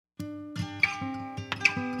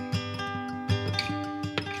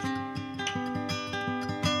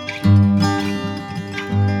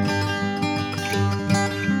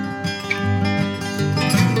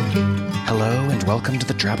and welcome to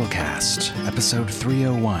the Drabblecast, episode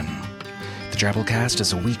 301. The Drabblecast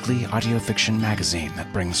is a weekly audio fiction magazine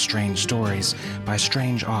that brings strange stories by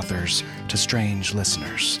strange authors to strange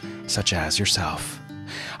listeners, such as yourself.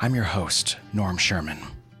 I'm your host, Norm Sherman.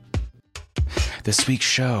 This week's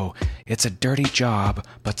show, it's a dirty job,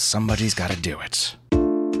 but somebody's gotta do it.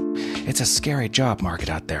 It's a scary job market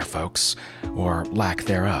out there, folks, or lack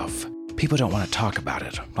thereof. People don't want to talk about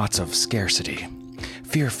it, lots of scarcity.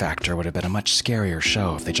 Fear Factor would have been a much scarier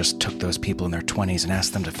show if they just took those people in their 20s and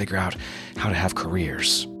asked them to figure out how to have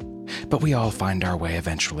careers. But we all find our way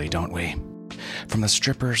eventually, don't we? From the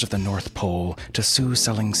strippers of the North Pole to Sue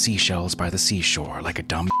selling seashells by the seashore like a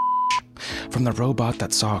dumb From the robot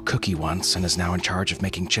that saw a cookie once and is now in charge of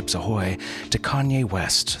making Chips Ahoy, to Kanye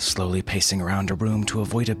West slowly pacing around a room to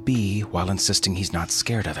avoid a bee while insisting he's not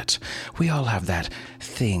scared of it. We all have that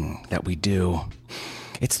thing that we do.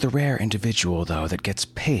 It's the rare individual, though, that gets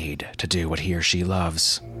paid to do what he or she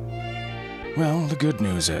loves. Well, the good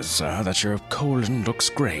news is that your colon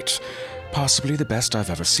looks great. Possibly the best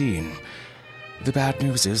I've ever seen. The bad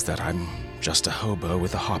news is that I'm just a hobo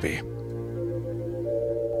with a hobby.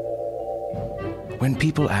 When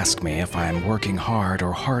people ask me if I'm working hard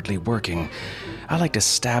or hardly working, I like to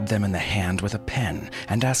stab them in the hand with a pen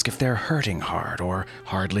and ask if they're hurting hard or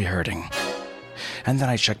hardly hurting. And then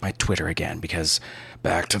I check my Twitter again because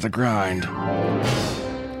back to the grind.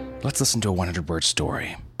 Let's listen to a 100-word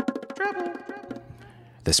story.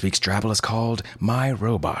 This week's Drabble is called My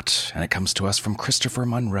Robot, and it comes to us from Christopher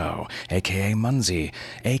Munro, a.k.a. Munsey,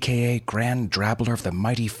 a.k.a. Grand Drabbler of the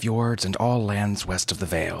mighty fjords and all lands west of the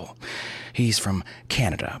Vale. He's from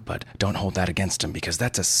Canada, but don't hold that against him because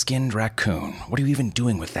that's a skinned raccoon. What are you even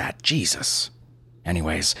doing with that? Jesus.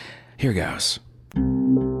 Anyways, here goes.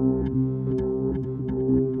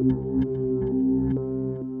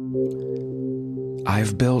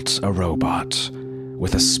 I've built a robot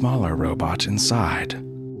with a smaller robot inside,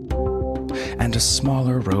 and a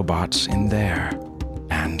smaller robot in there,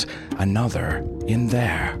 and another in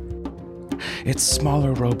there. It's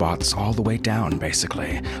smaller robots all the way down,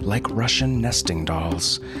 basically, like Russian nesting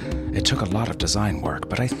dolls. It took a lot of design work,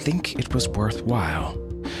 but I think it was worthwhile.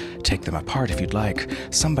 Take them apart if you'd like.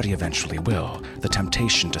 Somebody eventually will. The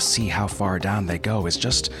temptation to see how far down they go is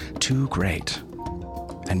just too great.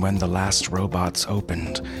 And when the last robots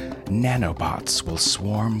opened, nanobots will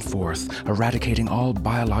swarm forth, eradicating all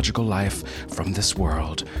biological life from this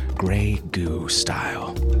world, gray goo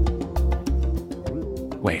style.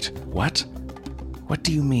 Wait, what? What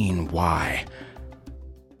do you mean, why?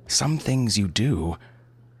 Some things you do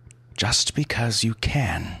just because you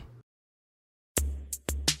can.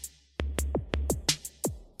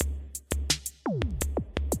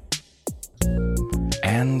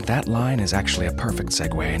 And that line is actually a perfect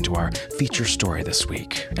segue into our feature story this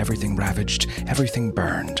week, Everything Ravaged, Everything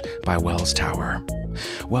Burned by Wells Tower.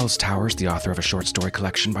 Wells Tower is the author of a short story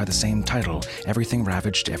collection by the same title, Everything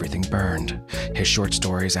Ravaged, Everything Burned. His short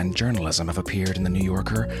stories and journalism have appeared in The New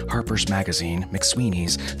Yorker, Harper's Magazine,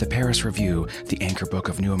 McSweeney's, The Paris Review, The Anchor Book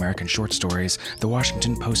of New American Short Stories, The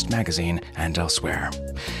Washington Post Magazine, and elsewhere.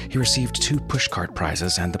 He received 2 Pushcart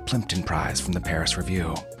Prizes and the Plimpton Prize from the Paris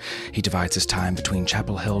Review. He divides his time between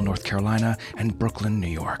Chapel Hill, North Carolina, and Brooklyn, New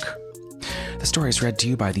York. The story is read to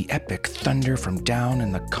you by the epic thunder from down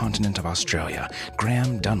in the continent of Australia,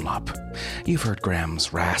 Graham Dunlop. You've heard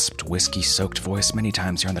Graham's rasped, whiskey-soaked voice many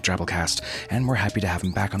times here on the Drabblecast, and we're happy to have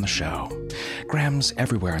him back on the show. Graham's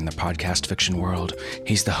everywhere in the podcast fiction world.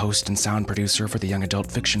 He's the host and sound producer for the young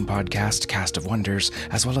adult fiction podcast, Cast of Wonders,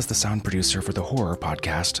 as well as the sound producer for the horror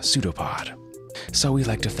podcast, Pseudopod. So we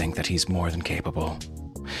like to think that he's more than capable.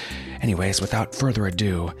 Anyways, without further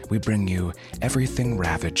ado, we bring you Everything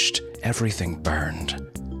Ravaged, Everything Burned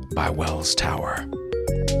by Wells Tower.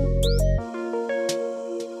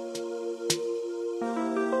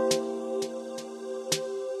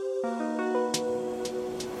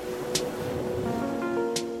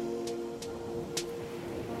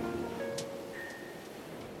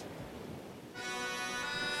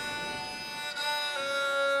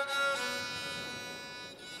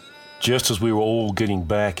 Just as we were all getting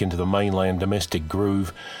back into the mainland domestic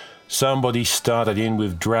groove, somebody started in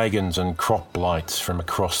with dragons and crop blights from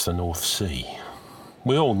across the North Sea.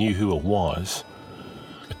 We all knew who it was.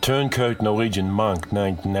 A turncoat Norwegian monk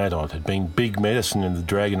named Naddod had been big medicine in the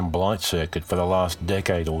dragon-and-blight circuit for the last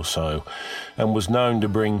decade or so, and was known to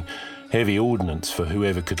bring heavy ordnance for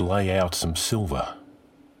whoever could lay out some silver.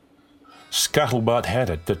 Scuttlebutt had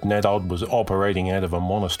it that Naddod was operating out of a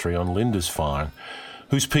monastery on Lindisfarne,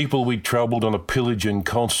 whose people we'd troubled on a pillage and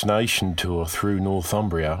consternation tour through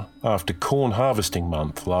Northumbria after corn harvesting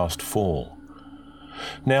month last fall.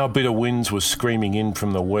 Now bitter winds were screaming in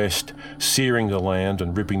from the west, searing the land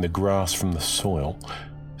and ripping the grass from the soil.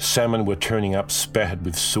 Salmon were turning up spattered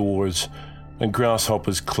with sores, and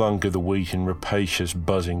grasshoppers clung to the wheat in rapacious,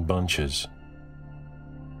 buzzing bunches.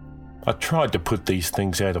 I tried to put these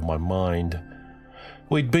things out of my mind.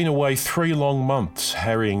 We'd been away 3 long months,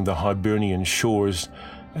 harrying the Hibernian shores,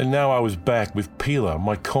 and now I was back with Pila,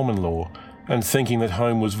 my common-law, and thinking that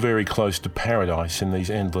home was very close to paradise in these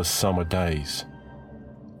endless summer days.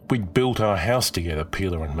 We'd built our house together,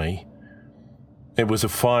 Pila and me. It was a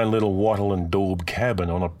fine little wattle and daub cabin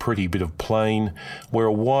on a pretty bit of plain where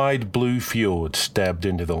a wide blue fjord stabbed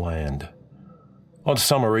into the land. On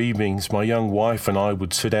summer evenings, my young wife and I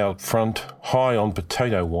would sit out front, high on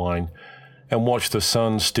potato wine, and watch the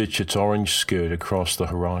sun stitch its orange skirt across the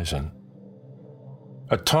horizon.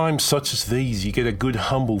 At times such as these, you get a good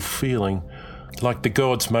humble feeling, like the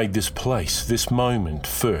gods made this place, this moment,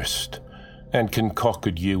 first, and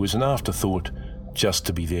concocted you as an afterthought just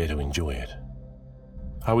to be there to enjoy it.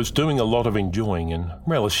 I was doing a lot of enjoying and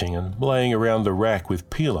relishing and laying around the rack with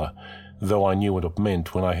Pila, though I knew what it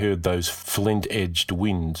meant when I heard those flint-edged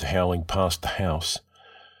winds howling past the house.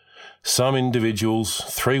 Some individuals,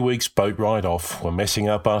 3 weeks boat ride off, were messing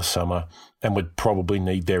up our summer and would probably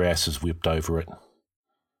need their asses whipped over it.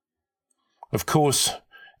 Of course,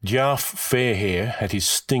 Jarf Fairhair had his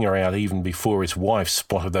stinger out even before his wife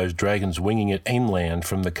spotted those dragons winging it inland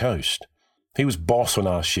from the coast. He was boss on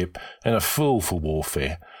our ship and a fool for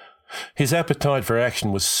warfare. His appetite for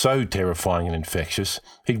action was so terrifying and infectious,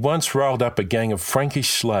 he'd once rolled up a gang of Frankish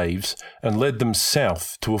slaves and led them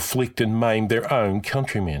south to afflict and maim their own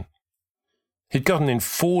countrymen. He'd gotten in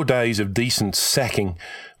 4 days of decent sacking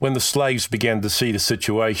when the slaves began to see the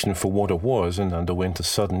situation for what it was and underwent a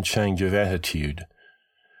sudden change of attitude.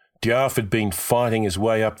 Jarf had been fighting his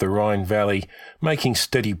way up the Rhine Valley, making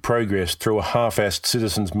steady progress through a half-assed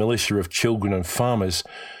citizens' militia of children and farmers,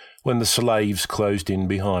 when the slaves closed in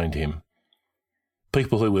behind him.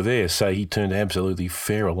 People who were there say he turned absolutely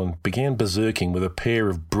feral and began berserking with a pair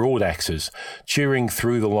of broad-axes, cheering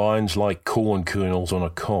through the lines like corn kernels on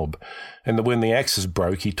a cob, and that when the axes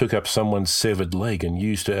broke he took up someone's severed leg and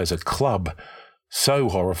used it as a club, so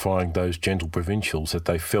horrifying those gentle provincials that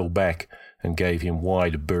they fell back and gave him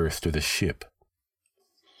wide berth to the ship.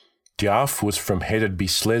 Jarf was from Hedeby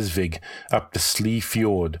Slesvig up the Slee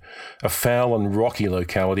Fjord, a foul and rocky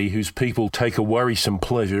locality whose people take a worrisome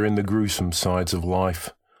pleasure in the gruesome sides of life.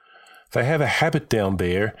 They have a habit down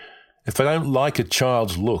there. If they don't like a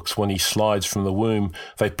child's looks when he slides from the womb,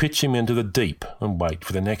 they pitch him into the deep and wait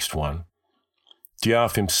for the next one.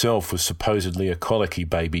 Jarf himself was supposedly a colicky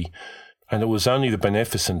baby, and it was only the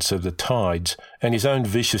beneficence of the tides and his own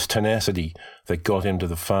vicious tenacity that got him to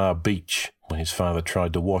the far beach when his father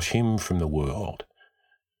tried to wash him from the world.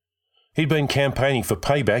 He'd been campaigning for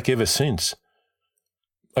payback ever since.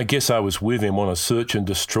 I guess I was with him on a search and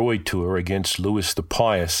destroy tour against Louis the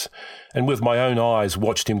Pious, and with my own eyes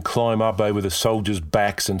watched him climb up over the soldiers'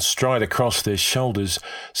 backs and stride across their shoulders,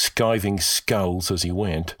 scything skulls as he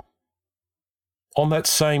went. On that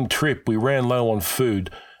same trip we ran low on food,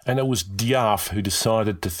 and it was Jarf who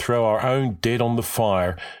decided to throw our own dead on the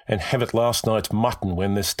fire and have it last night's mutton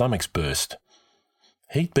when their stomachs burst.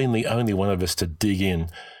 He'd been the only one of us to dig in,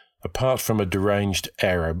 apart from a deranged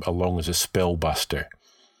Arab along as a spellbuster.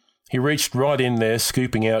 He reached right in there,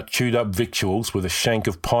 scooping out chewed-up victuals with a shank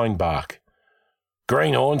of pine bark.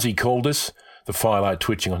 "Greenhorns," he called us, the firelight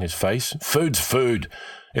twitching on his face. "Food's food.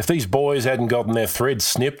 If these boys hadn't gotten their threads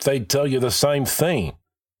snipped, they'd tell you the same thing."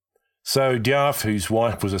 So Jarf, whose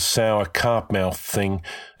wife was a sour carp-mouthed thing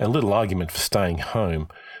and little argument for staying home,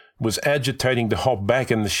 was agitating to hop back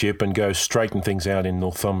in the ship and go straighten things out in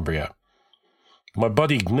Northumbria. My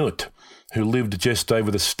buddy Knut, who lived just over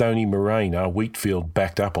the stony moraine our wheat field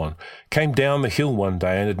backed up on, came down the hill one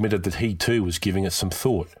day and admitted that he too was giving it some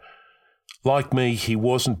thought. Like me, he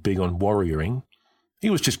wasn't big on warrioring. He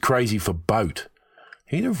was just crazy for boat.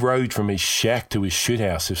 He'd have rowed from his shack to his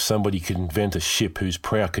shithouse if somebody could invent a ship whose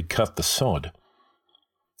prow could cut the sod.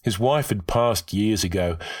 His wife had passed years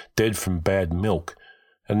ago, dead from bad milk,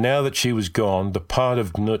 and now that she was gone, the part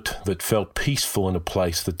of Knut that felt peaceful in a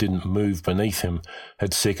place that didn't move beneath him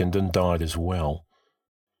had sickened and died as well.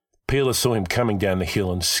 Pila saw him coming down the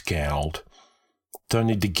hill and scowled. "Don't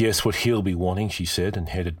need to guess what he'll be wanting," she said, and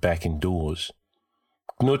headed back indoors.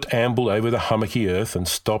 Knut ambled over the hummocky earth and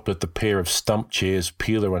stopped at the pair of stump chairs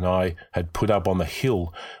Pila and I had put up on the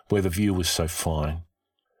hill where the view was so fine.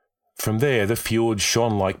 From there the fjord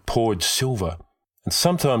shone like poured silver, and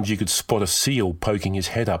sometimes you could spot a seal poking his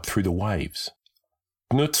head up through the waves.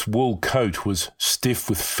 Knut's wool coat was stiff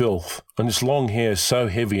with filth, and his long hair so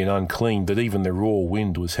heavy and unclean that even the raw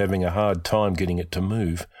wind was having a hard time getting it to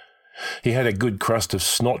move. He had a good crust of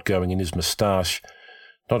snot going in his moustache,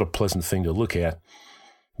 not a pleasant thing to look at.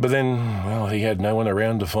 But then, well, he had no one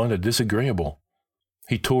around to find it disagreeable.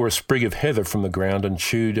 He tore a sprig of heather from the ground and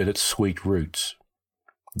chewed at its sweet roots.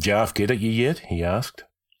 "Jarf get at you yet?" he asked.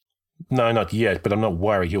 "No, not yet, but I'm not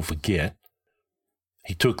worried he'll forget."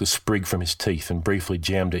 He took the sprig from his teeth and briefly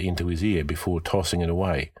jammed it into his ear before tossing it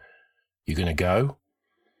away. "You going to go?"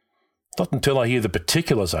 "Not until I hear the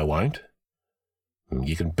particulars, I won't."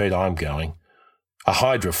 "You can bet I'm going. A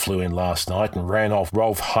hydra flew in last night and ran off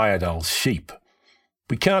Rolf Heyerdahl's sheep.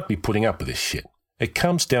 We can't be putting up with this shit. It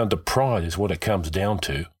comes down to pride is what it comes down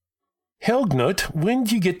to." "Hell, Knut, when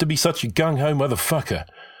did you get to be such a gung-ho motherfucker?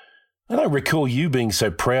 I don't recall you being so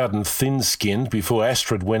proud and thin-skinned before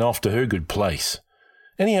Astrid went off to her good place.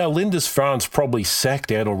 Anyhow, Lindisfarne's probably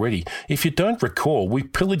sacked out already. If you don't recall, we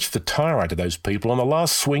pillaged the tire out of those people on the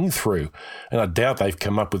last swing-through, and I doubt they've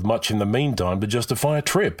come up with much in the meantime to justify a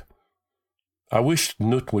trip." I wished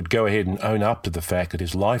Knut would go ahead and own up to the fact that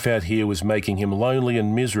his life out here was making him lonely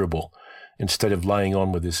and miserable, instead of laying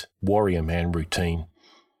on with his warrior man routine.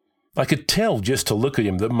 I could tell just to look at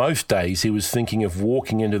him that most days he was thinking of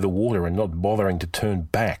walking into the water and not bothering to turn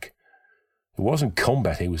back. It wasn't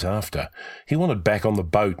combat he was after. He wanted back on the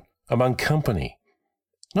boat, among company.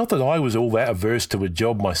 Not that I was all that averse to a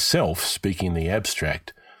job myself, speaking in the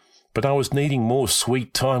abstract, but I was needing more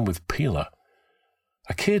sweet time with Pila.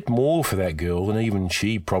 I cared more for that girl than even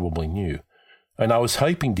she probably knew, and I was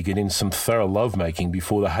hoping to get in some thorough lovemaking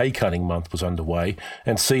before the hay-cutting month was underway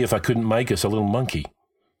and see if I couldn't make us a little monkey.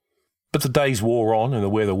 But the days wore on and the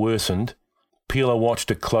weather worsened. Pila watched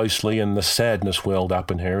her closely and the sadness welled up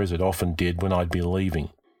in her as it often did when I'd be leaving.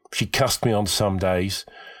 She cussed me on some days,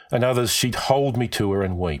 and others she'd hold me to her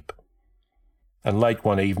and weep. And late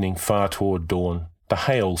one evening, far toward dawn, the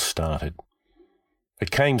hail started. It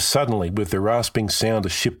came suddenly with the rasping sound a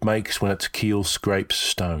ship makes when its keel scrapes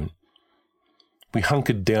stone. We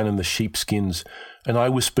hunkered down in the sheepskins, and I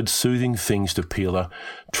whispered soothing things to Pila,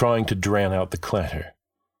 trying to drown out the clatter.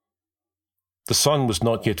 The sun was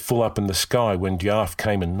not yet full up in the sky when Jarf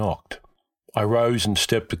came and knocked. I rose and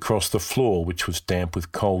stepped across the floor, which was damp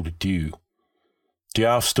with cold dew.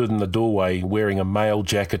 Jarf stood in the doorway wearing a mail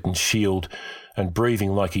jacket and shield and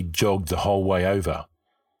breathing like he'd jogged the whole way over.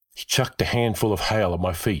 He chucked a handful of hail at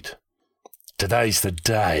my feet. "Today's the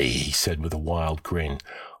day," he said with a wild grin.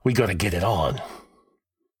 "We got to get it on."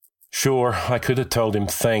 Sure, I could have told him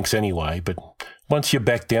thanks anyway, but once you're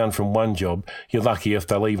back down from one job, you're lucky if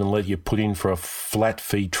they'll even let you put in for a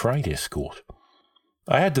flat-fee trade escort.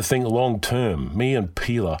 I had to think long-term, me and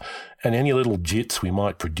Pila, and any little jits we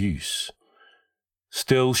might produce.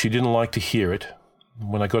 Still, she didn't like to hear it.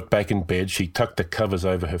 When I got back in bed, she tucked the covers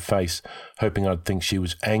over her face, hoping I'd think she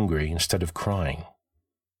was angry instead of crying.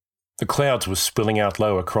 The clouds were spilling out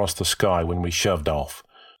low across the sky when we shoved off.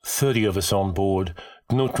 30 of us on board,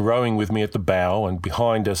 Knut rowing with me at the bow, and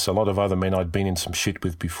behind us a lot of other men I'd been in some shit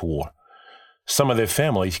with before. Some of their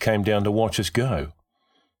families came down to watch us go.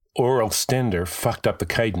 Orel Stender fucked up the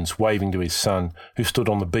cadence, waving to his son, who stood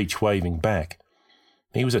on the beach waving back.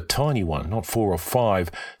 He was a tiny one, not 4 or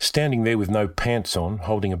 5, standing there with no pants on,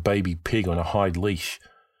 holding a baby pig on a hide leash.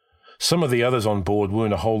 Some of the others on board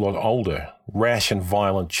weren't a whole lot older, rash and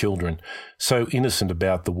violent children, so innocent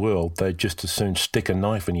about the world they'd just as soon stick a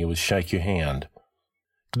knife in you as shake your hand.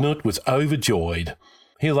 Knut was overjoyed.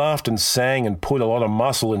 He laughed and sang and put a lot of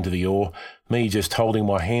muscle into the oar, me just holding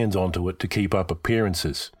my hands onto it to keep up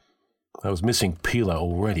appearances. I was missing Pila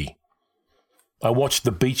already. I watched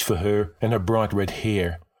the beach for her and her bright red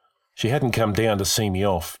hair. She hadn't come down to see me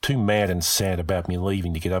off, too mad and sad about me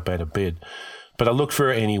leaving to get up out of bed, but I looked for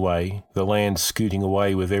her anyway, the land scooting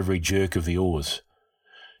away with every jerk of the oars.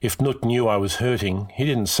 If Knut knew I was hurting, he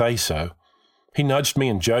didn't say so. He nudged me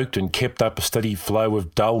and joked and kept up a steady flow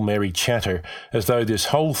of dull, merry chatter, as though this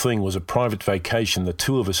whole thing was a private vacation the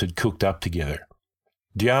two of us had cooked up together.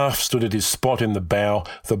 Jarf stood at his spot in the bow,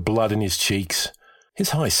 the blood in his cheeks.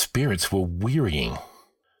 His high spirits were wearying.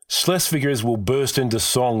 Schleswigers will burst into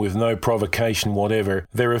song with no provocation whatever,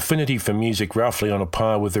 their affinity for music roughly on a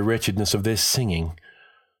par with the wretchedness of their singing.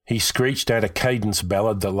 He screeched out a cadence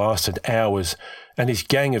ballad that lasted hours, and his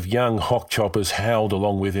gang of young hock-choppers howled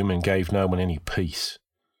along with him and gave no one any peace.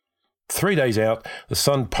 3 days out, the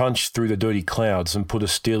sun punched through the dirty clouds and put a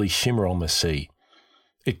steely shimmer on the sea.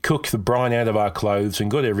 It cooked the brine out of our clothes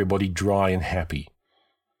and got everybody dry and happy.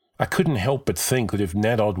 I couldn't help but think that if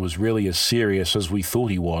Naddod was really as serious as we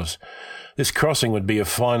thought he was, this crossing would be a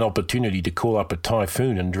fine opportunity to call up a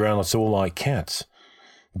typhoon and drown us all like cats.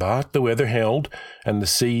 But the weather held, and the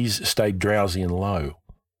seas stayed drowsy and low.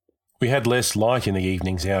 We had less light in the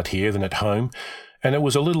evenings out here than at home, and it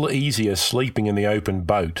was a little easier sleeping in the open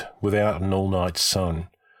boat without an all-night sun.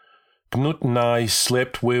 Knut and I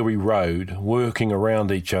slept where we rowed, working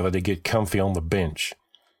around each other to get comfy on the bench.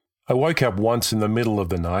 I woke up once in the middle of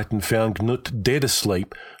the night and found Knut dead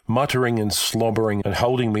asleep, muttering and slobbering and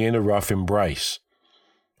holding me in a rough embrace.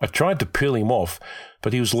 I tried to peel him off,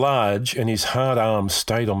 but he was large and his hard arms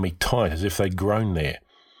stayed on me tight as if they'd grown there.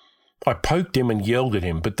 I poked him and yelled at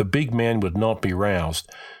him, but the big man would not be roused,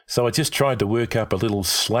 so I just tried to work up a little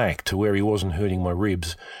slack to where he wasn't hurting my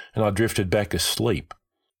ribs, and I drifted back asleep.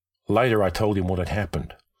 Later I told him what had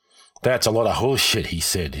happened. "That's a lot of horse shit," he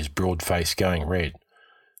said, his broad face going red.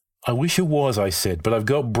 "I wish it was," I said, "but I've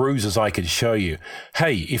got bruises I could show you.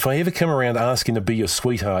 Hey, if I ever come around asking to be your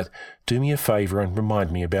sweetheart, do me a favour and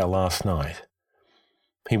remind me about last night."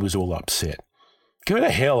 He was all upset. "Go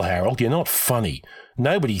to hell, Harold, you're not funny.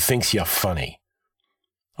 Nobody thinks you're funny."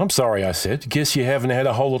 "I'm sorry," I said. "Guess you haven't had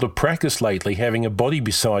a whole lot of practice lately having a body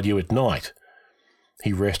beside you at night."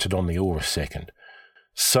 He rested on the oar a second.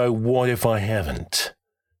 "So what if I haven't?"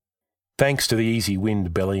 Thanks to the easy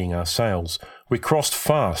wind bellying our sails, we crossed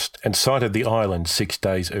fast and sighted the island 6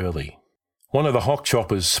 days early. One of the hock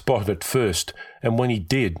choppers spotted it first, and when he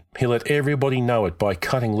did, he let everybody know it by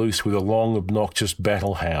cutting loose with a long, obnoxious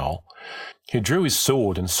battle howl. He drew his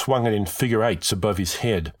sword and swung it in figure eights above his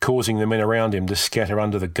head, causing the men around him to scatter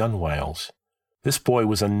under the gunwales. This boy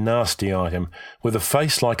was a nasty item, with a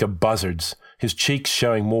face like a buzzard's, his cheeks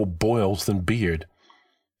showing more boils than beard.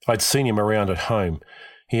 I'd seen him around at home.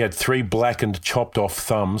 He had 3 blackened, chopped-off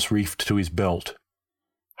thumbs reefed to his belt.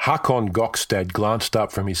 Hakon Gokstad glanced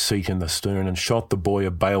up from his seat in the stern and shot the boy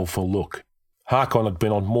a baleful look. Hakon had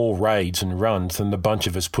been on more raids and runs than the bunch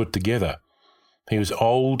of us put together. He was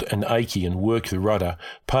old and achy and worked the rudder,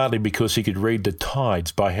 partly because he could read the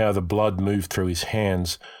tides by how the blood moved through his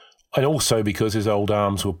hands, and also because his old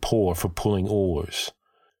arms were poor for pulling oars.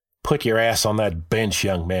 "Put your ass on that bench,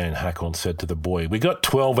 young man," Hakon said to the boy. "We got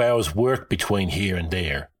 12 hours' work between here and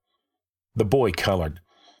there." The boy coloured.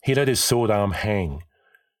 He let his sword arm hang.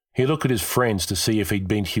 He looked at his friends to see if he'd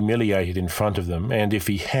been humiliated in front of them, and if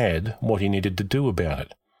he had, what he needed to do about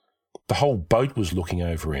it. The whole boat was looking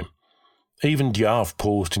over him. Even Djarv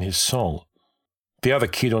paused in his song. The other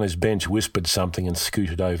kid on his bench whispered something and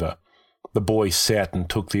scooted over. The boy sat and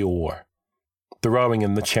took the oar. The rowing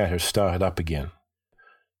and the chatter started up again.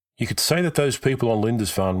 You could say that those people on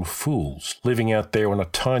Lindisfarne were fools, living out there on a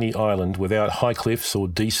tiny island without high cliffs or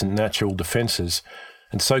decent natural defences,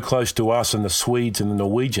 and so close to us and the Swedes and the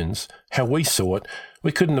Norwegians, how we saw it,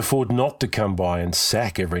 we couldn't afford not to come by and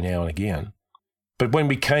sack every now and again. But when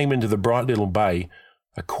we came into the bright little bay,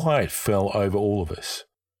 a quiet fell over all of us.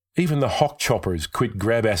 Even the hock choppers quit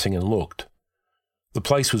grab-assing and looked. The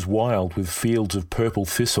place was wild with fields of purple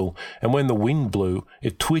thistle, and when the wind blew,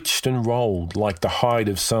 it twitched and rolled like the hide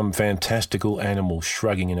of some fantastical animal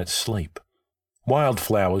shrugging in its sleep.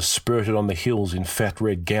 Wildflowers spurted on the hills in fat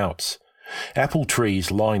red gouts. Apple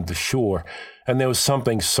trees lined the shore, and there was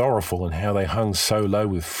something sorrowful in how they hung so low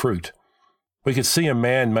with fruit. We could see a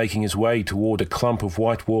man making his way toward a clump of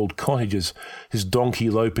white-walled cottages, his donkey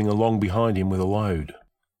loping along behind him with a load.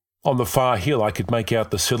 On the far hill I could make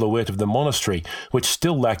out the silhouette of the monastery, which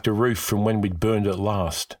still lacked a roof from when we'd burned it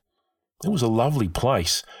last. It was a lovely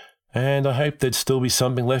place, and I hoped there'd still be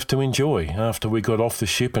something left to enjoy after we got off the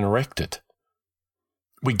ship and wrecked it.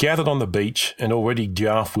 We gathered on the beach, and already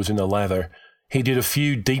Djarv was in a lather. He did a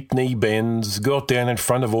few deep knee bends, got down in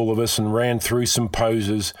front of all of us and ran through some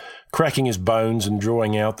poses, cracking his bones and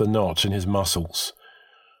drawing out the knots in his muscles.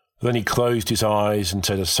 Then he closed his eyes and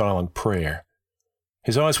said a silent prayer.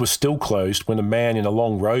 His eyes were still closed when a man in a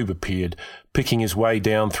long robe appeared, picking his way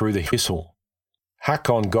down through the thistle.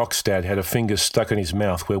 Hakon Gokstad had a finger stuck in his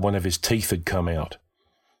mouth where one of his teeth had come out.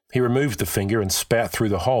 He removed the finger and spat through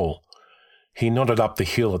the hole. He nodded up the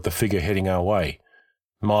hill at the figure heading our way.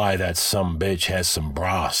 "My, that sumbitch has some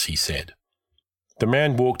brass," he said. The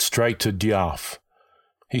man walked straight to Djarv.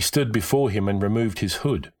 He stood before him and removed his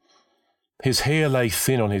hood. His hair lay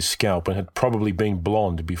thin on his scalp and had probably been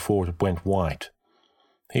blonde before it went white.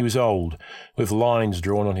 He was old, with lines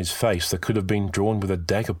drawn on his face that could have been drawn with a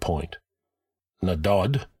dagger point.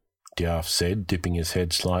 "Naddod," Djarv said, dipping his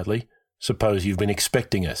head slightly. "Suppose you've been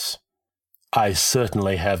expecting us." "I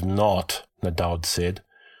certainly have not," Naddod said.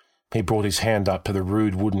 He brought his hand up to the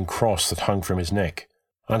rude wooden cross that hung from his neck.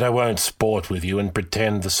 "And I won't sport with you and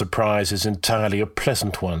pretend the surprise is entirely a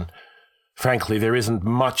pleasant one. Frankly, there isn't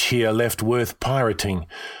much here left worth pirating.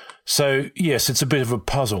 So, yes, it's a bit of a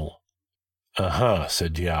puzzle. "Uh-huh,"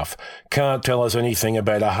 said Jaff. "Can't tell us anything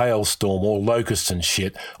about a hailstorm or locusts and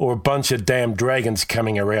shit, or a bunch of damn dragons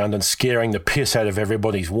coming around and scaring the piss out of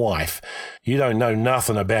everybody's wife. You don't know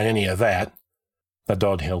nothing about any of that."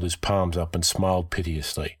 Naddod held his palms up and smiled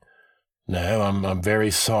piteously. "No, I'm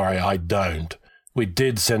very sorry, I don't. We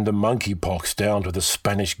did send the monkeypox down to the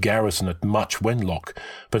Spanish garrison at Much Wenlock,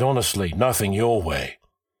 but honestly, nothing your way."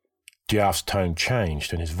 Jaff's tone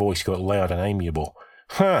changed and his voice got loud and amiable.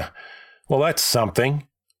 "Huh, well that's something."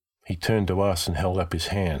 He turned to us and held up his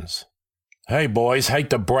hands. "Hey boys, hate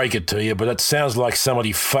to break it to you, but it sounds like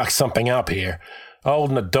somebody fucked something up here.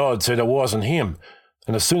 Old Naddod said it wasn't him,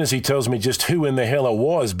 and as soon as he tells me just who in the hell it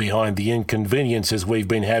was behind the inconveniences we've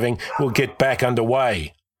been having, we'll get back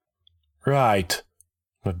underway." "Right."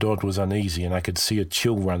 Naddod was uneasy and I could see a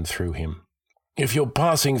chill run through him. "If you're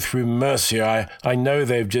passing through Mercia, I know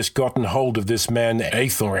they've just gotten hold of this man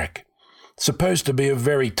Aethelric. Supposed to be a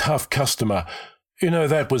very tough customer. You know,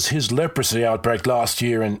 that was his leprosy outbreak last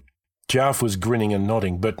year and—" Jaff was grinning and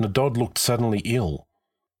nodding, but Naddod looked suddenly ill.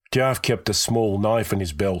 Jaff kept a small knife in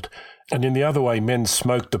his belt, and in the other way men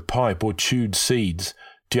smoked a pipe or chewed seeds,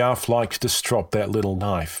 Jaff liked to strop that little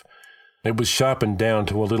knife. It was sharpened down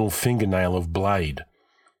to a little fingernail of blade.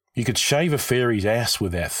 You could shave a fairy's ass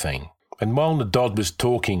with that thing, and while Naddod was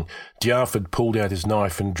talking, Jaff had pulled out his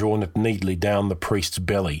knife and drawn it neatly down the priest's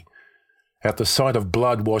belly. At the sight of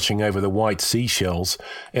blood washing over the white seashells,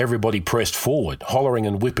 everybody pressed forward, hollering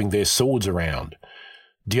and whipping their swords around.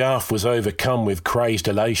 Jaff was overcome with crazed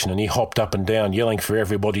elation and he hopped up and down, yelling for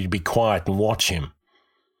everybody to be quiet and watch him.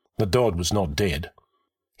 Naddod was not dead.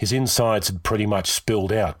 His insides had pretty much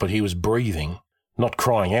spilled out, but he was breathing. Not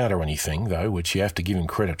crying out or anything, though, which you have to give him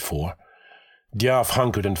credit for. Jaff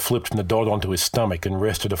hunkered and flipped Naddod onto his stomach and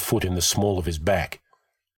rested a foot in the small of his back.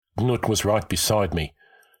 Knut was right beside me.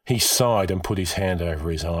 He sighed and put his hand over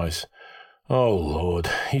his eyes. "Oh, Lord,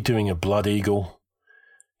 you doing a blood eagle?"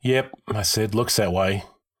 "Yep," I said, "looks that way."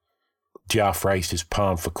 Jaff raised his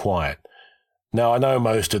palm for quiet. "Now, I know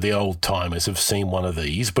most of the old-timers have seen one of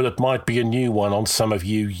these, but it might be a new one on some of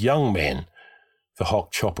you young men." The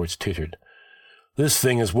hock choppers tittered. "This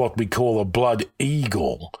thing is what we call a blood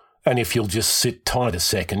eagle, and if you'll just sit tight a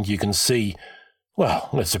second, you can see, well,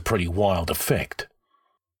 it's a pretty wild effect."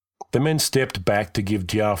 The men stepped back to give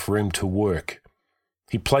Jaff room to work.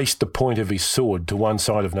 He placed the point of his sword to one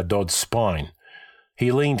side of Naddod's spine.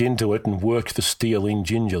 He leaned into it and worked the steel in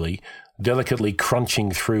gingerly, delicately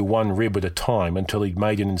crunching through one rib at a time until he'd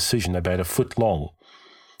made an incision about a foot long.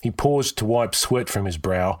 He paused to wipe sweat from his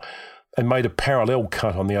brow and made a parallel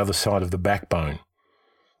cut on the other side of the backbone.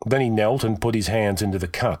 Then he knelt and put his hands into the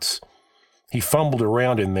cuts. He fumbled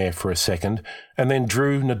around in there for a second and then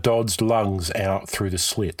drew Naddod's lungs out through the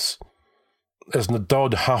slits. As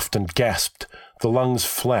Naddod huffed and gasped, the lungs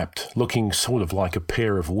flapped, looking sort of like a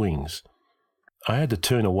pair of wings. I had to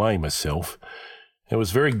turn away myself. It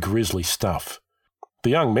was very grisly stuff. The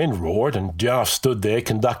young men roared and Jaff stood there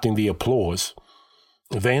conducting the applause.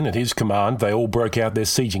 Then, at his command, they all broke out their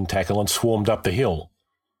sieging tackle and swarmed up the hill.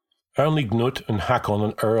 Only Knut and Hakon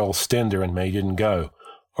and Earl, Stender and me didn't go.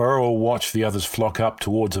 Earl watched the others flock up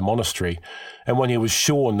towards the monastery, and when he was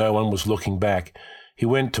sure no one was looking back, he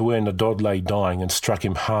went to where Naddod lay dying and struck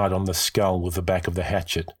him hard on the skull with the back of the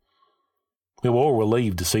hatchet. We were all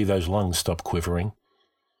relieved to see those lungs stop quivering.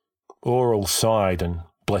 Earl sighed and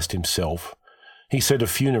blessed himself. He said a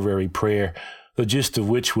funerary prayer, the gist of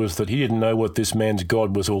which was that he didn't know what this man's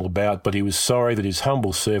God was all about, but he was sorry that his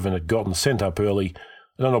humble servant had gotten sent up early,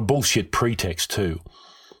 and on a bullshit pretext too.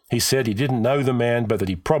 He said he didn't know the man, but that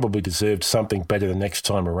he probably deserved something better the next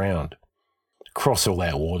time around. Cross all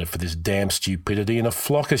that water for this damn stupidity and a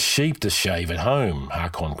flock of sheep to shave at home,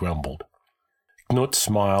 Hakon grumbled. Knut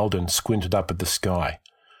smiled and squinted up at the sky.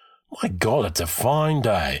 My God, it's a fine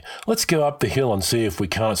day. Let's go up the hill and see if we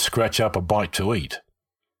can't scratch up a bite to eat.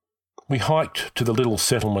 We hiked to the little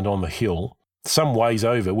settlement on the hill. Some ways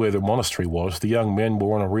over where the monastery was, the young men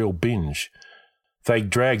were on a real binge. They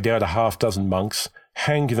dragged out a half-dozen monks,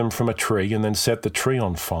 hanged them from a tree and then set the tree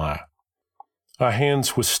on fire. Our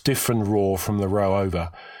hands were stiff and raw from the row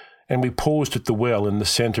over, and we paused at the well in the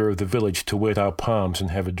centre of the village to wet our palms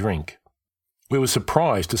and have a drink. We were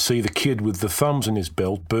surprised to see the kid with the thumbs in his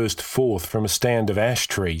belt burst forth from a stand of ash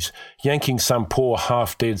trees, yanking some poor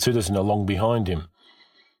half-dead citizen along behind him.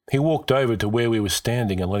 He walked over to where we were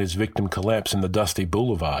standing and let his victim collapse in the dusty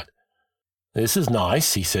boulevard. This is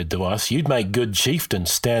nice, he said to us. You'd make good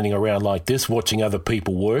chieftains standing around like this watching other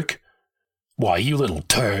people work. Why, you little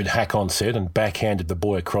turd, Hakon said and backhanded the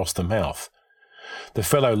boy across the mouth. The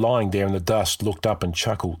fellow lying there in the dust looked up and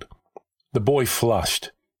chuckled. The boy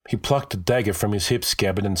flushed. He plucked a dagger from his hip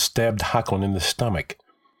scabbard and stabbed Hakon in the stomach.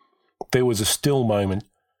 There was a still moment.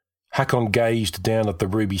 Hakon gazed down at the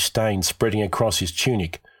ruby stain spreading across his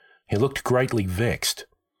tunic. He looked greatly vexed.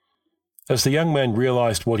 As the young man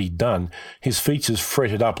realised what he'd done, his features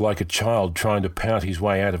fretted up like a child trying to pout his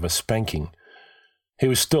way out of a spanking. He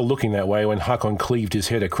was still looking that way when Hakon cleaved his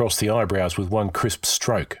head across the eyebrows with one crisp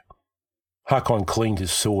stroke. Hakon cleaned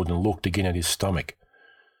his sword and looked again at his stomach.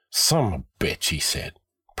 "Son of a bitch," he said,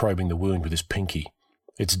 probing the wound with his pinky.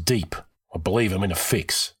 "It's deep. I believe I'm in a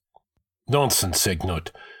fix." "Nonsense," said Knut.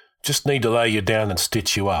 "Just need to lay you down and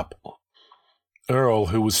stitch you up." Earl,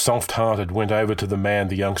 who was soft-hearted, went over to the man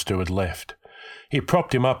the youngster had left. He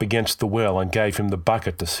propped him up against the well and gave him the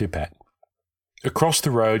bucket to sip at. Across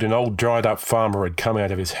the road, an old dried-up farmer had come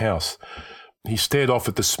out of his house. He stared off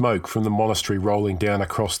at the smoke from the monastery rolling down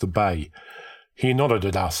across the bay. He nodded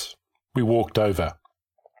at us. We walked over.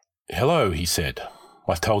 "Hello," he said.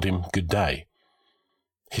 I told him good day.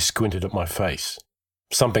 He squinted at my face.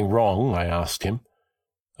 "Something wrong?" I asked him.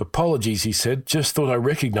 "Apologies," he said. "Just thought I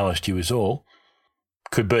recognised you is all."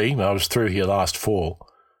 "Could be. I was through here last fall."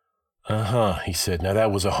 "Uh-huh," he said. "Now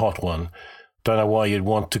that was a hot one. Don't know why you'd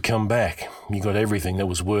want to come back. You got everything that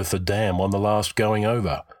was worth a damn on the last going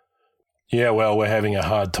over." "Yeah, well, we're having a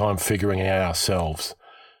hard time figuring it out ourselves.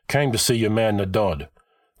 Came to see your man Naddod.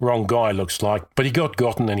 Wrong guy, looks like, but he got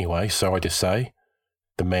gotten anyway, sorry to say."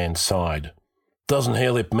 The man sighed. "Doesn't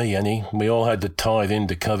hair-lip me any. We all had to tithe in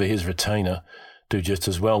to cover his retainer. Do just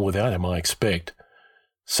as well without him, I expect.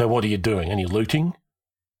 So what are you doing? Any looting?"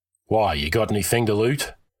 "Why, you got anything to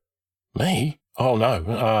loot?" "Me? Oh,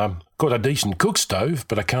 no. Got a decent cook stove,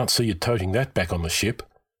 but I can't see you toting that back on the ship."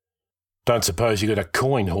 "Don't suppose you got a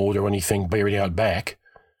coin hoard or anything buried out back?"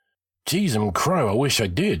 "Geez and crow, I wish I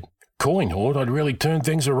did. Coin hoard, I'd really turn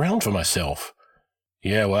things around for myself."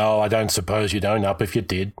 "Yeah, well, I don't suppose you'd own up if you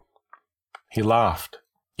did." He laughed.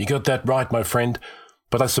 "You got that right, my friend,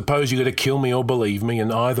 but I suppose you got to kill me or believe me,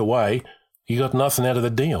 and either way, you got nothing out of the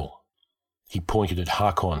deal." He pointed at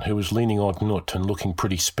Hakon, who was leaning on Knut and looking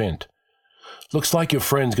pretty spent. "Looks like your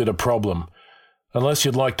friend's got a problem. Unless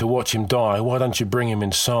you'd like to watch him die, why don't you bring him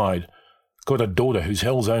inside? Got a daughter who's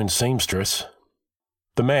hell's own seamstress."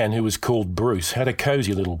 The man, who was called Bruce, had a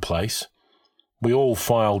cosy little place. We all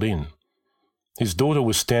filed in. His daughter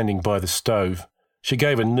was standing by the stove. She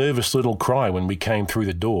gave a nervous little cry when we came through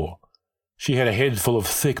the door. She had a head full of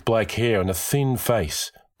thick black hair and a thin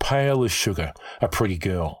face, pale as sugar, a pretty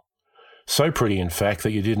girl. So pretty, in fact,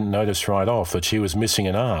 that you didn't notice right off that she was missing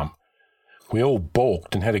an arm. We all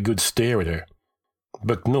balked and had a good stare at her.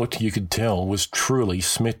 But Knut, you could tell, was truly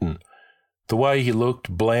smitten. The way he looked,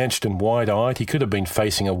 blanched and wide-eyed, he could have been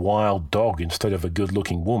facing a wild dog instead of a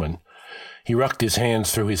good-looking woman. He rucked his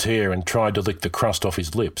hands through his hair and tried to lick the crust off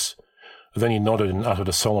his lips. Then he nodded and uttered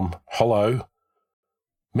a solemn "hello."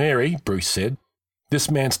 "Mary," Bruce said, "this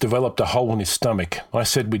man's developed a hole in his stomach. I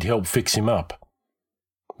said we'd help fix him up."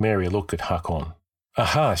 Mary looked at Hakon.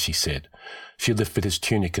 "Aha," she said. She lifted his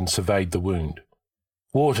tunic and surveyed the wound.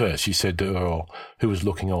 "Water," she said to Earl, who was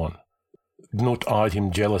looking on. Knut eyed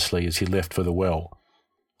him jealously as he left for the well.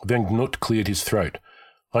 Then Knut cleared his throat.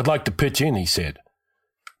 "I'd like to pitch in," he said.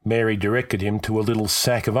 Mary directed him to a little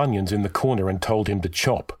sack of onions in the corner and told him to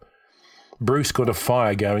chop. Bruce got a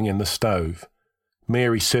fire going in the stove.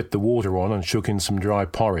 Mary set the water on and shook in some dry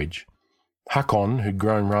porridge. Hakon, who'd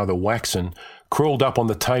grown rather waxen, crawled up on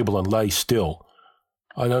the table and lay still.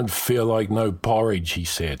 "I don't feel like no porridge," he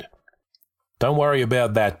said. "Don't worry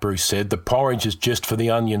about that," Bruce said. "The porridge is just for the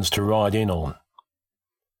onions to ride in on."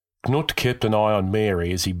 Knut kept an eye on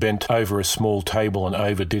Mary as he bent over a small table and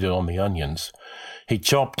overdid it on the onions. He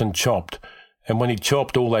chopped and chopped, and when he'd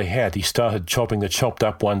chopped all they had, he started chopping the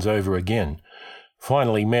chopped-up ones over again.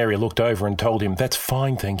 Finally, Mary looked over and told him, "That's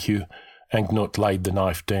fine, thank you," and Knut laid the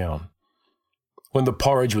knife down. When the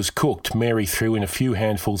porridge was cooked, Mary threw in a few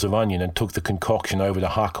handfuls of onion and took the concoction over to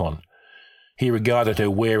Hakon. He regarded her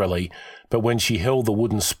warily, but when she held the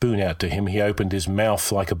wooden spoon out to him, he opened his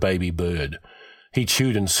mouth like a baby bird. He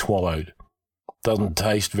chewed and swallowed. "Doesn't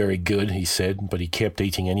taste very good," he said, but he kept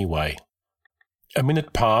eating anyway. A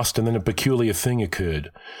minute passed, and then a peculiar thing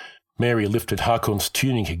occurred. Mary lifted Hakon's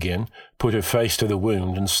tunic again, put her face to the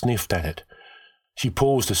wound, and sniffed at it. She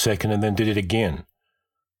paused a second and then did it again.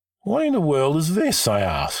 "What in the world is this?" I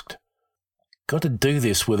asked. "Got to do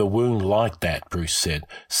this with a wound like that," Bruce said.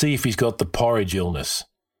 "See if he's got the porridge illness."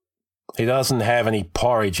 "He doesn't have any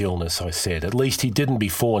porridge illness," I said. "At least he didn't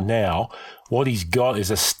before now. What he's got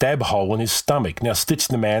is a stab hole in his stomach. Now stitch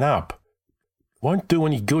the man up." "Won't do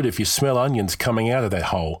any good if you smell onions coming out of that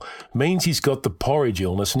hole. Means he's got the porridge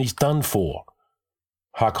illness and he's done for."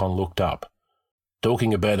 Hakon looked up.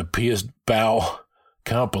 Talking about a pierced bowel.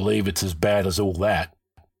 Can't believe it's as bad as all that.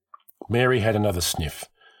 Mary had another sniff.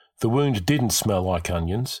 The wound didn't smell like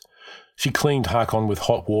onions. She cleaned Hakon with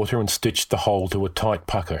hot water and stitched the hole to a tight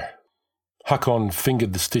pucker. Hakon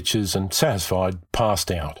fingered the stitches and, satisfied,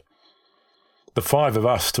 passed out. The five of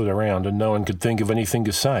us stood around and no one could think of anything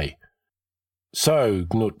to say. So,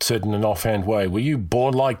 Knut said in an offhand way, were you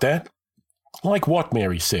born like that? Like what?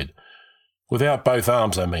 Mary said. Without both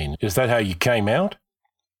arms, I mean. Is that how you came out?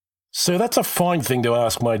 So that's a fine thing to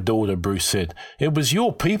ask my daughter, Bruce said. It was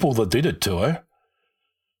your people that did it to her.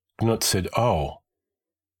 Knut said, oh.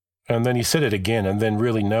 And then he said it again, and then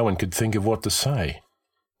really no one could think of what to say.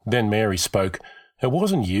 Then Mary spoke. It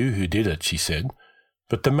wasn't you who did it, she said.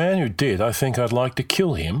 But the man who did, I think I'd like to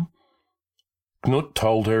kill him. Knut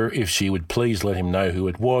told her if she would please let him know who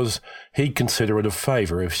it was, he'd consider it a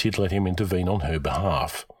favour if she'd let him intervene on her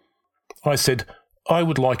behalf. I said, I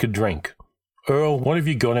would like a drink. Earl, what have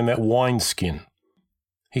you got in that wineskin?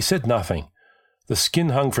 He said nothing. The skin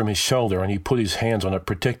hung from his shoulder and he put his hands on it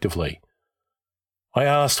protectively. I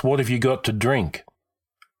asked, what have you got to drink?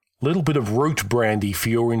 Little bit of root brandy for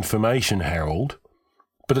your information, Harold.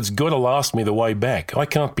 But it's got to last me the way back. I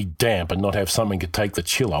can't be damp and not have something to take the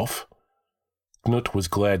chill off. Knut was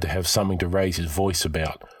glad to have something to raise his voice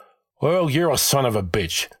about. Well, you're a son of a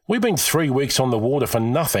bitch. We've been 3 weeks on the water for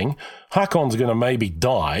nothing. Hakon's going to maybe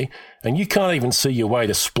die, and you can't even see your way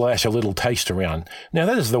to splash a little taste around. Now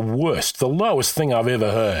that is the worst, the lowest thing I've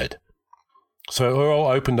ever heard. So Earl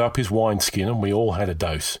opened up his wineskin and we all had a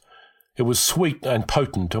dose. It was sweet and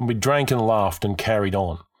potent, and we drank and laughed and carried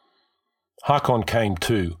on. Hakon came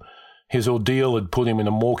too. His ordeal had put him in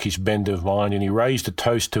a mawkish bend of mind, and he raised a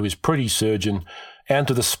toast to his pretty surgeon and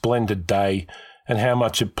to the splendid day, and how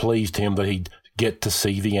much it pleased him that he'd get to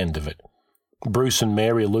see the end of it. Bruce and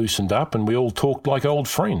Mary loosened up, and we all talked like old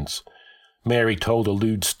friends. Mary told a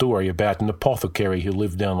lewd story about an apothecary who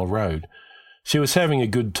lived down the road. She was having a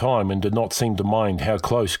good time and did not seem to mind how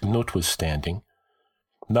close Knut was standing.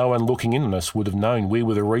 No one looking in on us would have known we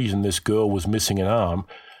were the reason this girl was missing an arm,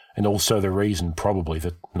 and also the reason, probably,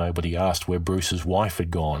 that nobody asked where Bruce's wife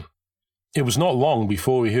had gone. It was not long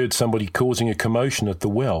before we heard somebody causing a commotion at the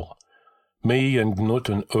well. Me and Knut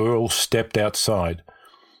and Earl stepped outside.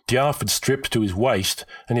 Djarf had stripped to his waist,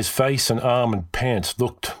 and his face and arm and pants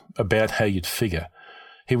looked about how you'd figure.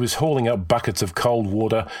 He was hauling up buckets of cold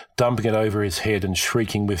water, dumping it over his head and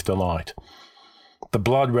shrieking with delight. The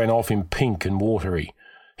blood ran off him pink and watery.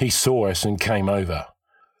 He saw us and came over.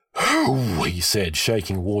 "Hoo!" he said,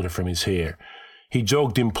 shaking water from his hair. He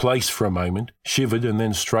jogged in place for a moment, shivered, and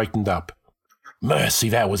then straightened up. Mercy,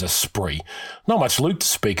 that was a spree. Not much loot to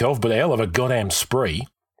speak of, but a hell of a goddamn spree.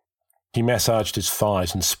 He massaged his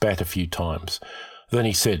thighs and spat a few times. Then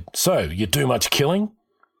he said, So, you do much killing?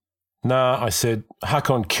 Nah, I said.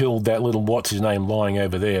 Hakon killed that little what's-his-name lying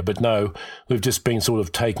over there, but no, we've just been sort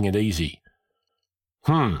of taking it easy.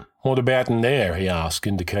 What about in there? He asked,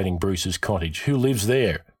 indicating Bruce's cottage. Who lives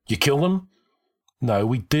there? You kill them? No,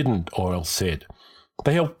 we didn't, Earl said.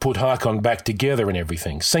 They helped put Hakon back together and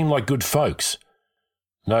everything. Seemed like good folks.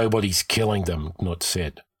 Nobody's killing them, Knut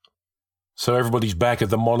said. So everybody's back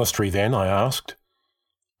at the monastery then, I asked.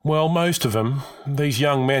 Well, most of them. These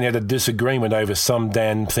young men had a disagreement over some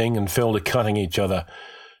damn thing and fell to cutting each other.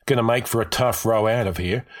 Going to make for a tough row out of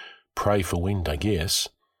here. Pray for wind, I guess.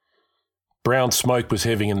 Brown smoke was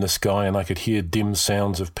heavy in the sky and I could hear dim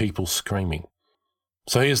sounds of people screaming.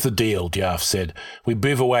 So here's the deal, Djarf said. We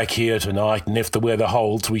bivouac here tonight, and if the weather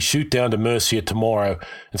holds, we shoot down to Mercia tomorrow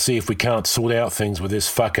and see if we can't sort out things with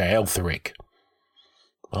this fucker Eltheric.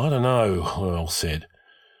 I don't know, Earl said.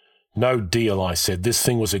 No deal, I said. This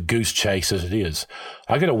thing was a goose chase as it is.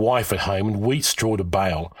 I got a wife at home and wheat straw to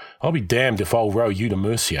bale. I'll be damned if I'll row you to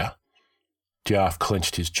Mercia. Djarf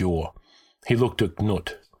clenched his jaw. He looked at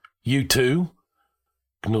Knut. You too?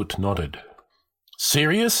 Knut nodded.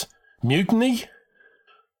 Serious? Mutiny?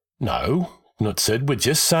 No, Knut said. We're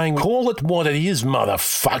just saying, call it what it is,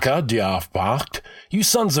 motherfucker, Djarf barked. You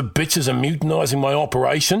sons of bitches are mutinising my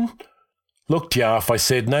operation. Look, Djarf, I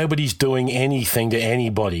said, nobody's doing anything to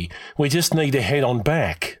anybody. We just need to head on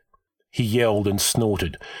back. He yelled and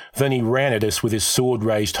snorted. Then he ran at us with his sword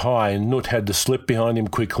raised high, and Knut had to slip behind him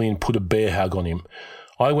quickly and put a bear hug on him.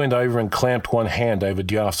 I went over and clamped one hand over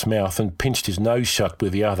Djarf's mouth and pinched his nose shut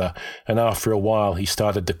with the other, and after a while he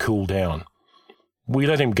started to cool down. We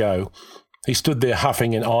let him go. He stood there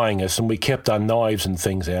huffing and eyeing us, and we kept our knives and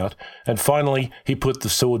things out, and finally he put the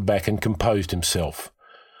sword back and composed himself.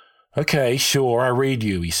 Okay, sure, I read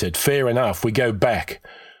you, he said. Fair enough, we go back.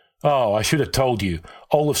 Oh, I should have told you.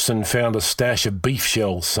 Olafsson found a stash of beef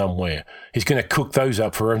shells somewhere. He's going to cook those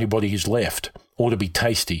up for anybody who's left. Ought to be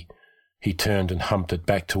tasty. He turned and humped it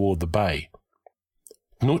back toward the bay.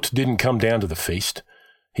 Knut didn't come down to the feast.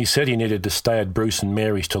 He said he needed to stay at Bruce and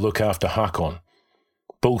Mary's to look after Hakon.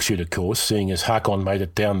 Bullshit, of course, seeing as Hakon made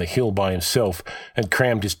it down the hill by himself and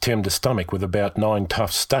crammed his tender stomach with about 9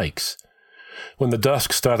 tough steaks. When the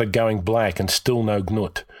dusk started going black and still no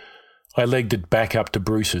Knut, I legged it back up to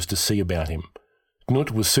Bruce's to see about him. Knut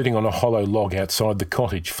was sitting on a hollow log outside the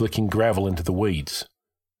cottage, flicking gravel into the weeds.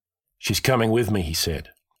 "She's coming with me," he said.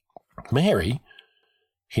 "Mary?"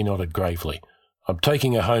 He nodded gravely. "I'm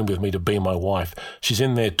taking her home with me to be my wife. She's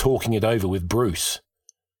in there talking it over with Bruce."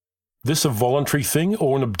 "This a voluntary thing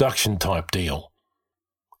or an abduction type deal?"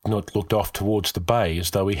 Knut looked off towards the bay as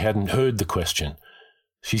though he hadn't heard the question.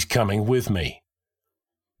 "She's coming with me."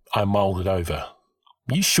 I mulled it over.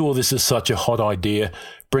 "You sure this is such a hot idea,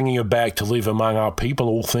 bringing her back to live among our people,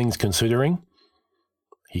 all things considering?"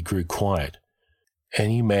 He grew quiet.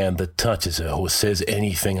 "Any man that touches her or says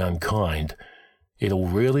anything unkind, it'll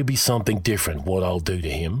really be something different what I'll do to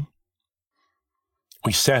him."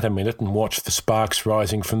 We sat a minute and watched the sparks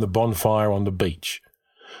rising from the bonfire on the beach.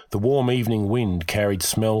 The warm evening wind carried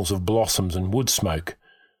smells of blossoms and wood smoke,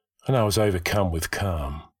 and I was overcome with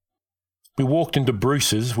calm. We walked into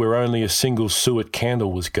Bruce's, where only a single suet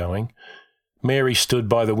candle was going. Mary stood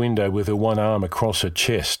by the window with her one arm across her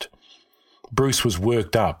chest. Bruce was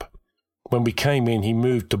worked up. When we came in, he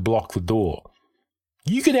moved to block the door.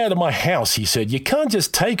 "You get out of my house," he said. "You can't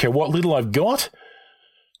just take her, what little I've got."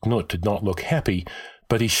 Knut did not look happy,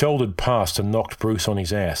 but he shouldered past and knocked Bruce on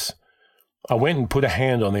his ass. I went and put a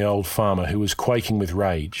hand on the old farmer, who was quaking with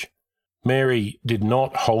rage. Mary did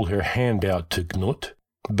not hold her hand out to Knut,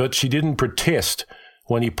 but she didn't protest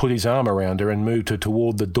when he put his arm around her and moved her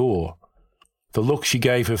toward the door. The look she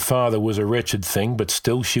gave her father was a wretched thing, but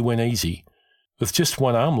still she went easy. With just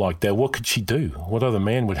one arm like that, what could she do? What other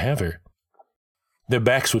man would have her? Their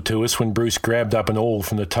backs were to us when Bruce grabbed up an awl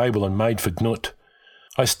from the table and made for Knut.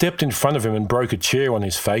 I stepped in front of him and broke a chair on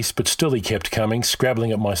his face, but still he kept coming,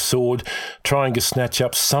 scrabbling at my sword, trying to snatch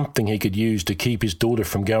up something he could use to keep his daughter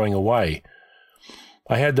from going away.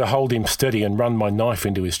 I had to hold him steady and run my knife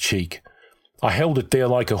into his cheek. I held it there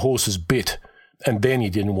like a horse's bit, and then he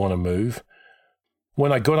didn't want to move.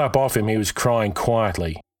 When I got up off him, he was crying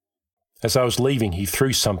quietly. As I was leaving, he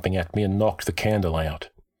threw something at me and knocked the candle out.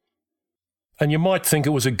 And you might think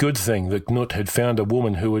it was a good thing that Knut had found a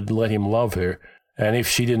woman who would let him love her, and if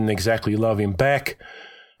she didn't exactly love him back,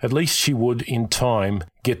 at least she would, in time,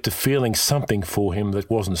 get to feeling something for him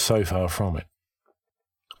that wasn't so far from it.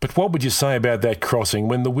 But what would you say about that crossing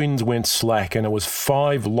when the winds went slack and it was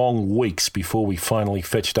 5 long weeks before we finally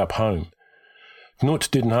fetched up home?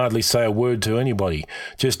 Knut didn't hardly say a word to anybody,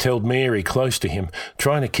 just held Mary close to him,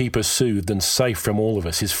 trying to keep her soothed and safe from all of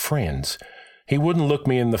us, his friends. He wouldn't look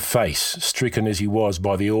me in the face, stricken as he was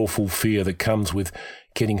by the awful fear that comes with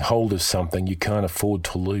getting hold of something you can't afford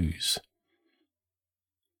to lose.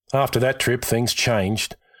 After that trip, things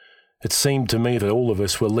changed. It seemed to me that all of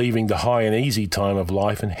us were leaving the high and easy time of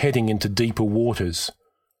life and heading into deeper waters.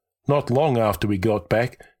 Not long after we got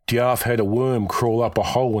back, Djarf had a worm crawl up a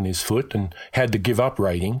hole in his foot and had to give up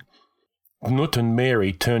raiding. Knut and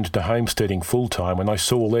Mary turned to homesteading full-time and I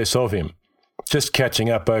saw less of him. Just catching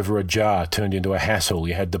up over a jar turned into a hassle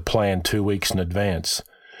you had to plan 2 weeks in advance.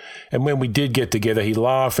 And when we did get together, he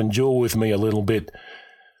laughed and jaw with me a little bit,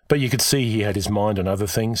 but you could see he had his mind on other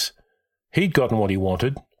things. He'd gotten what he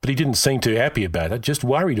wanted, but he didn't seem too happy about it, just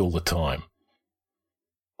worried all the time.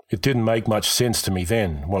 It didn't make much sense to me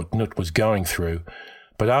then, what Knut was going through,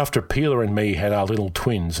 but after Peeler and me had our little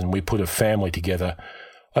twins and we put a family together,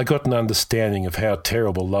 I got an understanding of how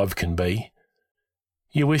terrible love can be.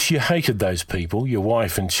 You wish you hated those people, your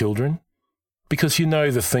wife and children, because you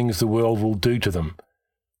know the things the world will do to them,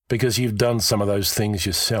 because you've done some of those things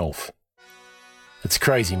yourself. It's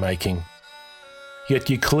crazy making. Yet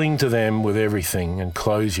you cling to them with everything and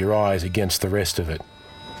close your eyes against the rest of it.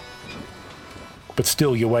 But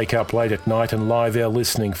still you wake up late at night and lie there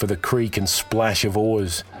listening for the creak and splash of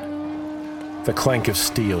oars, the clank of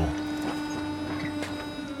steel,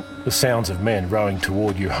 the sounds of men rowing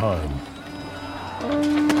toward your home.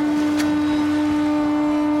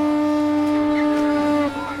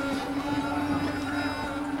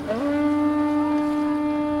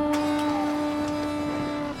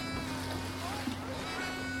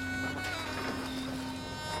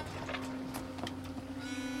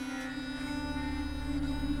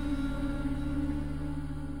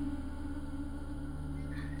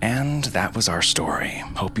 And that was our story.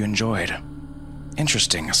 Hope you enjoyed.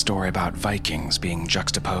 Interesting, a story about Vikings being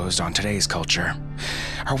juxtaposed on today's culture.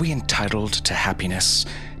 Are we entitled to happiness,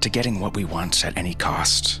 to getting what we want at any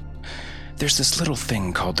cost? There's this little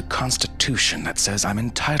thing called the Constitution that says I'm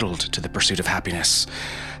entitled to the pursuit of happiness.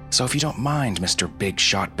 So if you don't mind, Mr. Big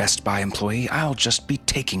Shot Best Buy employee, I'll just be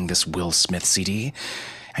taking this Will Smith CD,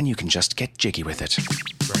 and you can just get jiggy with it.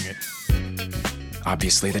 Bring it.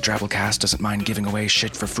 Obviously, the Drabblecast doesn't mind giving away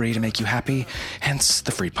shit for free to make you happy, hence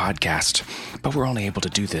the free podcast. But we're only able to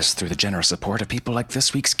do this through the generous support of people like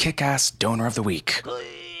this week's kick-ass donor of the week.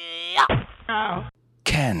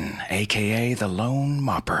 Ken, a.k.a. the Lone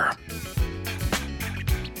Mopper.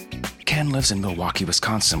 Ken lives in Milwaukee,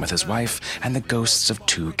 Wisconsin with his wife and the ghosts of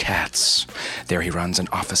 2 cats. There he runs an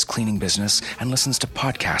office cleaning business and listens to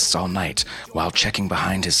podcasts all night while checking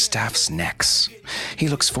behind his staff's necks. He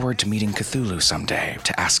looks forward to meeting Cthulhu someday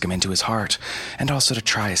to ask him into his heart and also to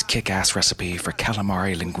try his kick-ass recipe for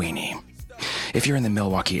calamari linguine. If you're in the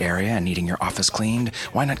Milwaukee area and needing your office cleaned,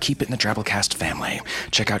 why not keep it in the Drabblecast family?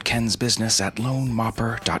 Check out Ken's business at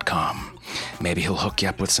lonemopper.com. Maybe he'll hook you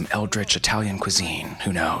up with some eldritch Italian cuisine,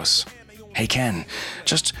 who knows? Hey Ken,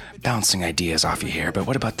 just bouncing ideas off you here, but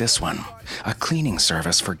what about this one? A cleaning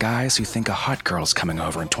service for guys who think a hot girl's coming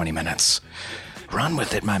over in 20 minutes. Run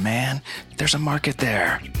with it, my man. There's a market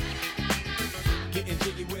there.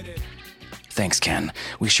 Thanks, Ken.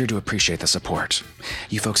 We sure do appreciate the support.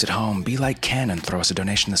 You folks at home, be like Ken and throw us a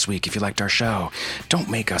donation this week if you liked our show. Don't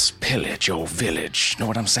make us pillage your village. Know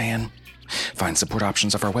what I'm saying? Find support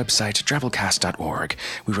options off our website, drabblecast.org.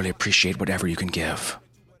 We really appreciate whatever you can give.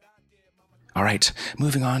 All right,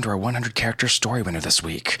 moving on to our 100-character story winner this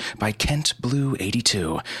week by Kent Blue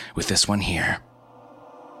 82 with this one here.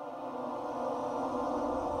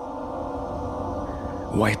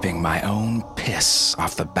 Wiping my own piss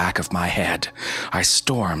off the back of my head, I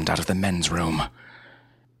stormed out of the men's room.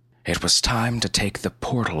 It was time to take the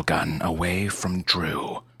portal gun away from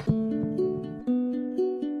Drew.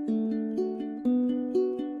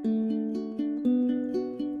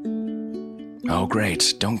 Oh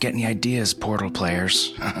great, don't get any ideas, Portal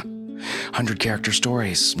players. 100-character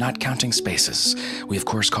stories, not counting spaces. We of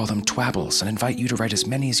course call them twabbles and invite you to write as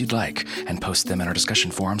many as you'd like and post them in our discussion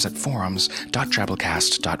forums at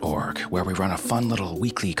forums.drabblecast.org, where we run a fun little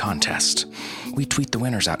weekly contest. We tweet the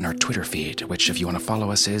winners out in our Twitter feed, which if you want to follow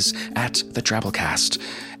us is @thedrabblecast.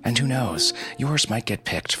 And who knows, yours might get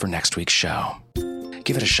picked for next week's show.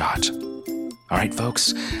 Give it a shot. All right,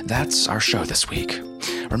 folks, that's our show this week.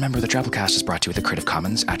 Remember, the Drabblecast is brought to you with a Creative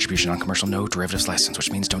Commons Attribution Non-Commercial No Derivatives license, which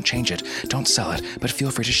means don't change it, don't sell it, but feel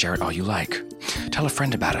free to share it all you like. Tell a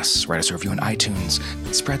friend about us, write us a review on iTunes,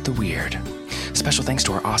 spread the weird. Special thanks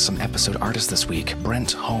to our awesome episode artist this week,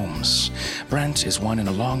 Brent Holmes. Brent is one in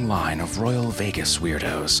a long line of Royal Vegas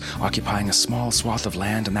weirdos, occupying a small swath of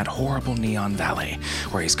land in that horrible Neon Valley,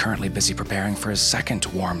 where he's currently busy preparing for his second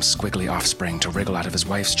warm, squiggly offspring to wriggle out of his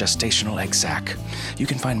wife's gestational egg sac. You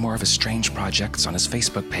can find more of his strange projects on his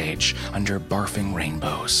Facebook page under Barfing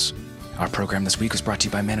Rainbows. Our program this week was brought to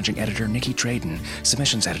you by Managing Editor Nikki Drayden,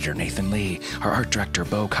 Submissions Editor Nathan Lee, our Art Director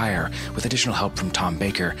Bo Kyer, with additional help from Tom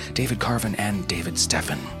Baker, David Carvin, and David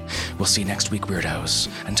Steffen. We'll see you next week, weirdos.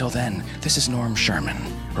 Until then, this is Norm Sherman,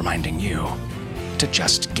 reminding you to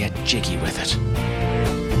just get jiggy with it.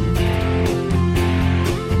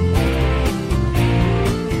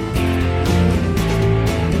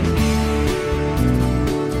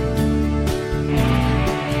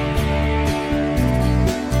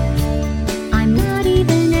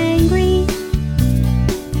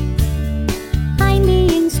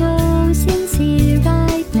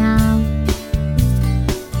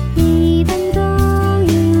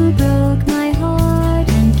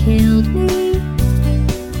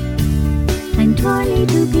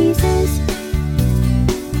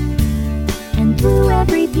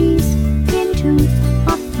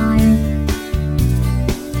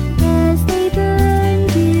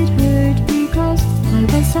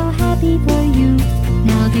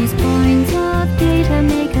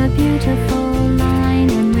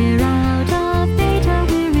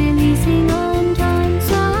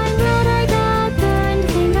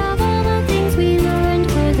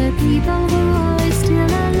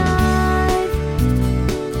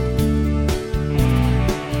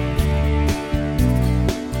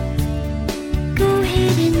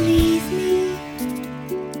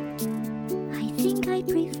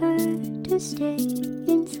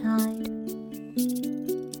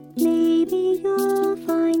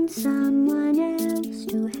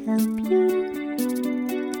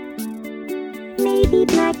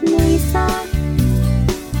 Black Mesa,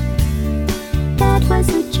 that was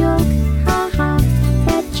a joke.